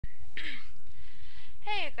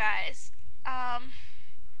guys.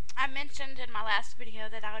 I mentioned in my last video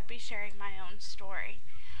that I would be sharing my own story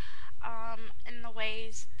in the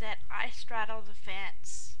ways that I straddle the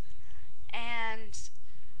fence and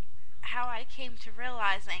how I came to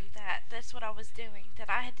realizing that that's what I was doing, that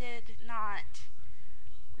I did not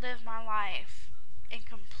live my life in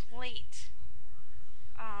complete,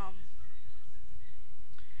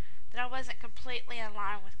 that I wasn't completely in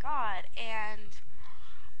line with God, and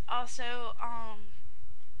also,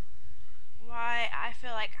 why I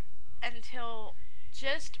feel like until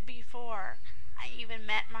just before I even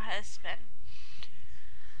met my husband,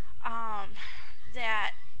 um,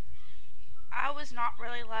 that I was not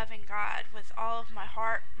really loving God with all of my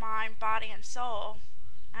heart, mind, body, and soul,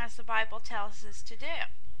 as the Bible tells us to do.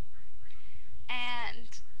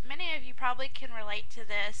 And many of you probably can relate to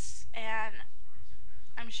this, and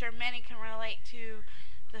I'm sure many can relate to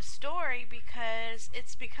the story because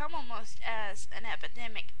it's become almost as an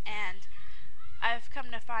epidemic, and I've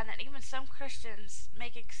come to find that even some Christians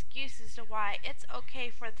make excuses to why it's okay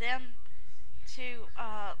for them to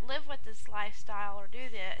live with this lifestyle or do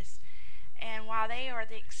this, and why they are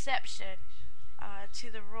the exception to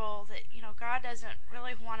the rule, that God doesn't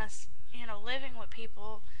really want us living with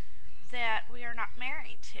people that we are not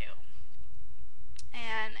married to.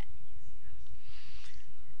 And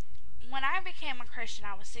when I became a Christian,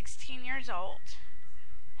 I was 16 years old.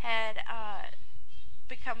 Had I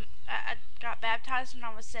got baptized when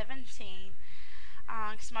I was 17,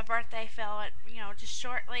 because my birthday fell at just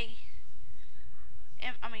shortly.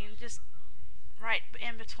 Just right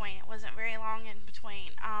in between. It wasn't very long in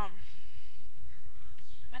between.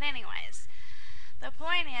 But anyways, the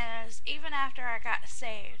point is, even after I got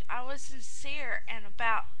saved, I was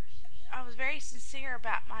very sincere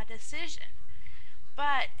about my decision.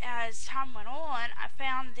 But as time went on, I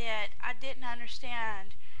found that I didn't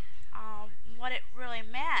understand what it really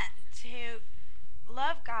meant to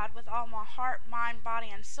love God with all my heart, mind, body,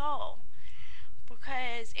 and soul.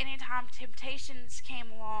 Because anytime temptations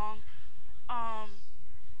came along,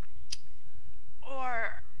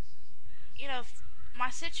 or my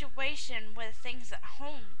situation with things at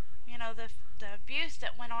home, the abuse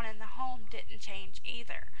that went on in the home didn't change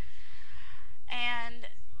either. And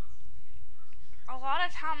a lot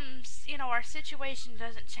of times, our situation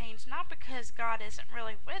doesn't change, not because God isn't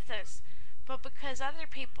really with us, but because other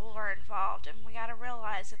people are involved, and we got to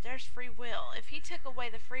realize that there's free will. If He took away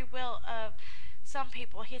the free will of some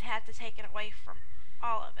people, He'd have to take it away from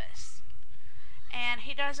all of us. And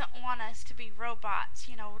He doesn't want us to be robots,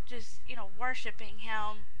 just worshiping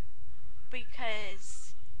Him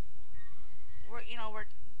because we're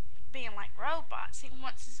being like robots. He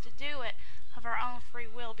wants us to do it of our own free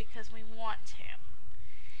will because we want to.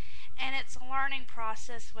 And it's a learning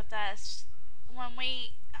process with us.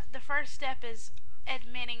 The first step is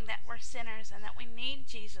admitting that we're sinners and that we need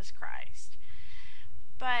Jesus Christ.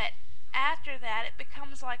 But after that, it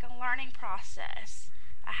becomes like a learning process,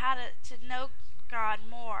 how to know God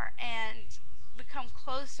more and become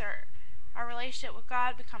closer. Our relationship with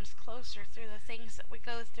God becomes closer through the things that we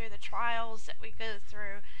go through, the trials that we go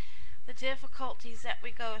through, the difficulties that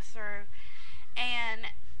we go through, and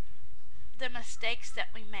the mistakes that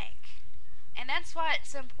we make. And that's why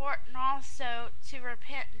it's important also to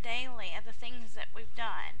repent daily of the things that we've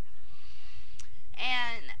done.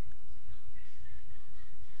 And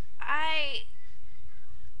I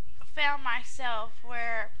found myself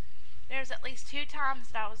where there's at least 2 times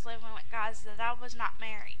that I was living with guys that I was not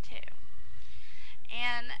married to.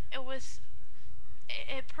 And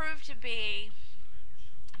it proved to be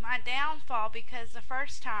my downfall, because the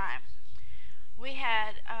first time we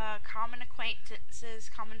had common acquaintances,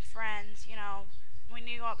 common friends, we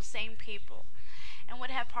knew all the same people, and would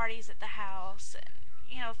have parties at the house,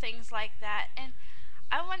 and things like that. And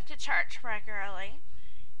I went to church regularly,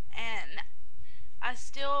 and I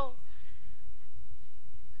still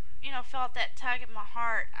felt that tug in my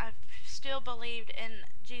heart. I still believed in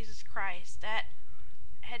Jesus Christ. That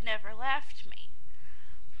had never left me.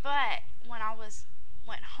 But when I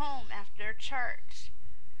went home after church,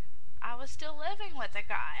 I was still living with a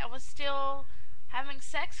guy. I was still having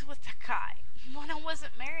sex with the guy when I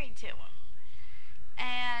wasn't married to him.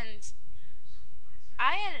 And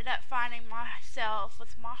I ended up finding myself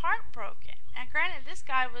with my heart broken. And granted, this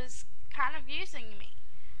guy was kind of using me,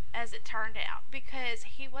 as it turned out, because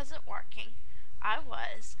he wasn't working. I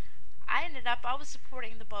was. I was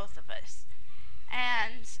supporting the both of us.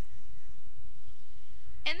 And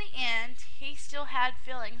in the end, he still had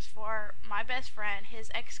feelings for my best friend,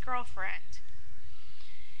 his ex-girlfriend.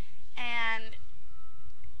 And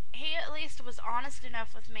he at least was honest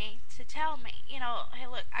enough with me to tell me, hey,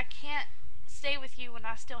 look, I can't stay with you when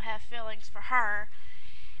I still have feelings for her.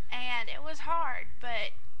 And it was hard,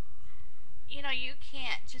 but you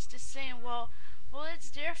can't just assume, well,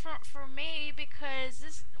 it's different for me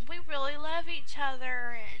because we really love each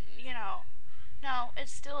other, and no,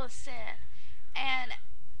 it's still a sin. And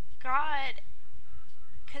God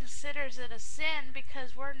considers it a sin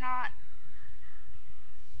because we're not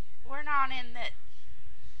in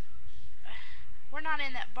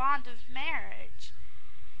that bond of marriage,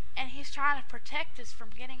 and he's trying to protect us from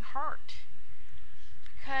getting hurt,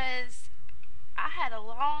 because I have a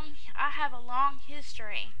long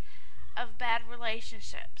history of bad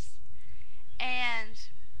relationships, and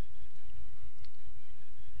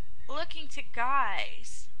looking to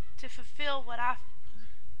guys to fulfill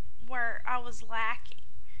where I was lacking,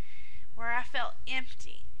 where I felt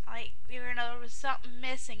empty, like there was something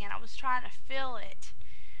missing, and I was trying to fill it,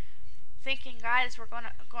 thinking guys were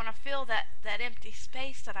gonna fill that empty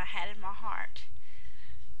space that I had in my heart,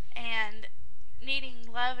 and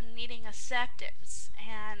needing love and needing acceptance.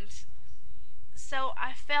 And so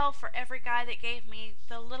I fell for every guy that gave me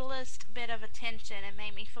the littlest bit of attention and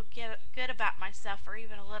made me feel good about myself for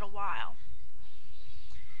even a little while.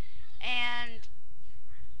 And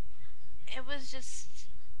it was just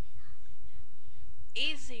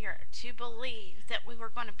easier to believe that we were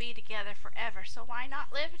going to be together forever, so why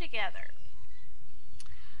not live together?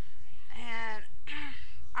 And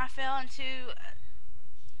I fell into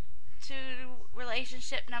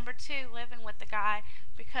relationship number 2, living with the guy,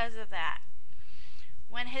 because of that.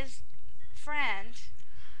 When his friend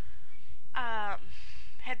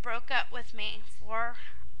had broke up with me for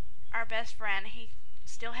our best friend he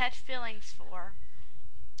still had feelings for,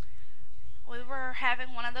 we were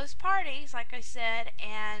having one of those parties, like I said,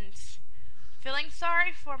 and feeling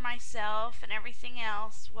sorry for myself and everything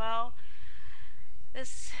else. Well,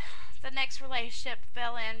 the next relationship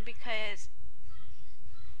fell in because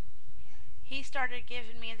he started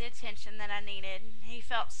giving me the attention that I needed. He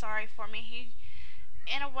felt sorry for me. He,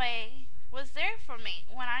 in a way, was there for me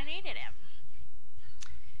when I needed him.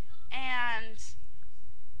 And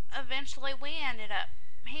eventually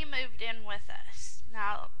he moved in with us.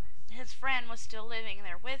 Now, his friend was still living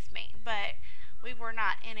there with me, but we were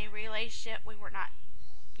not in a relationship. We were not,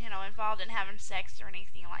 involved in having sex or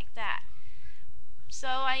anything like that. So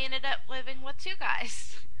I ended up living with 2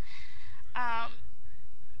 guys.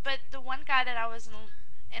 But the one guy that I was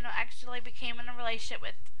actually became in a relationship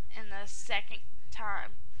with in the second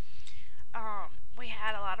time, we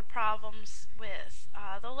had a lot of problems with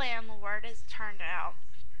the landlord, as it turned out.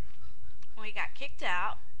 We got kicked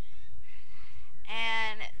out,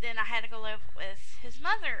 and then I had to go live with his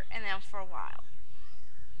mother and them for a while.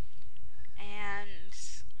 And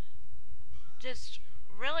just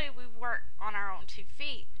really, we weren't on our own 2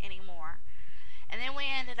 feet anymore. And then we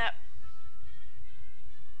ended up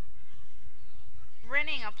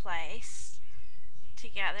renting a place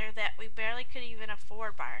together that we barely could even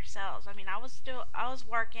afford by ourselves. I mean, I was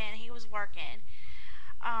working, he was working,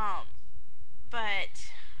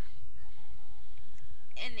 but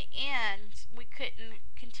in the end, we couldn't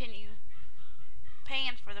continue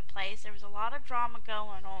paying for the place. There was a lot of drama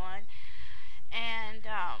going on, and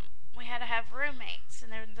we had to have roommates,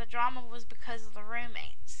 and the drama was because of the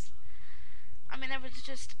roommates. I mean, there was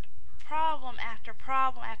just problem after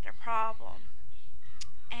problem after problem,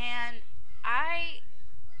 and I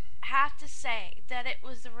have to say that it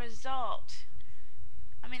was the result.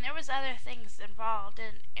 I mean, there was other things involved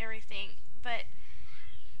in everything, but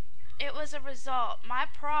it was a result. My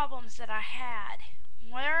problems that I had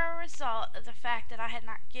were a result of the fact that I had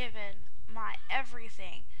not given my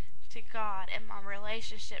everything to God and my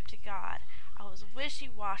relationship to God. I was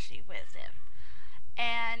wishy-washy with Him.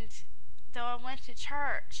 And though I went to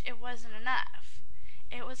church, it wasn't enough.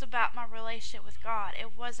 It was about my relationship with God.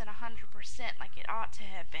 It wasn't 100% like it ought to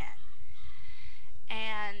have been.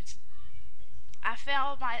 And I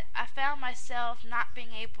found myself not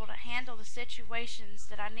being able to handle the situations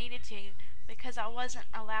that I needed to because I wasn't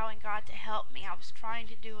allowing God to help me. I was trying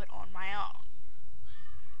to do it on my own.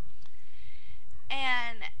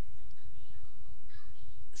 And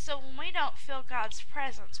so when we don't feel God's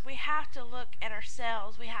presence, we have to look at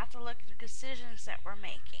ourselves. We have to look at the decisions that we're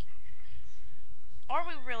making. Are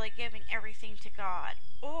we really giving everything to God?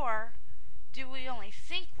 Or do we only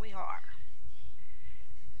think we are?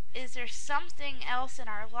 Is there something else in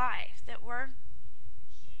our life that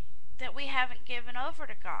we haven't given over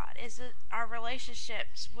to God? Is it our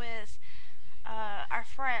relationships with our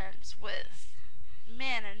friends, with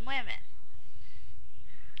men and women?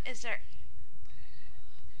 Is there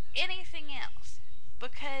anything else?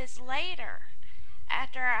 Because later,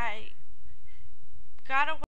 after I got away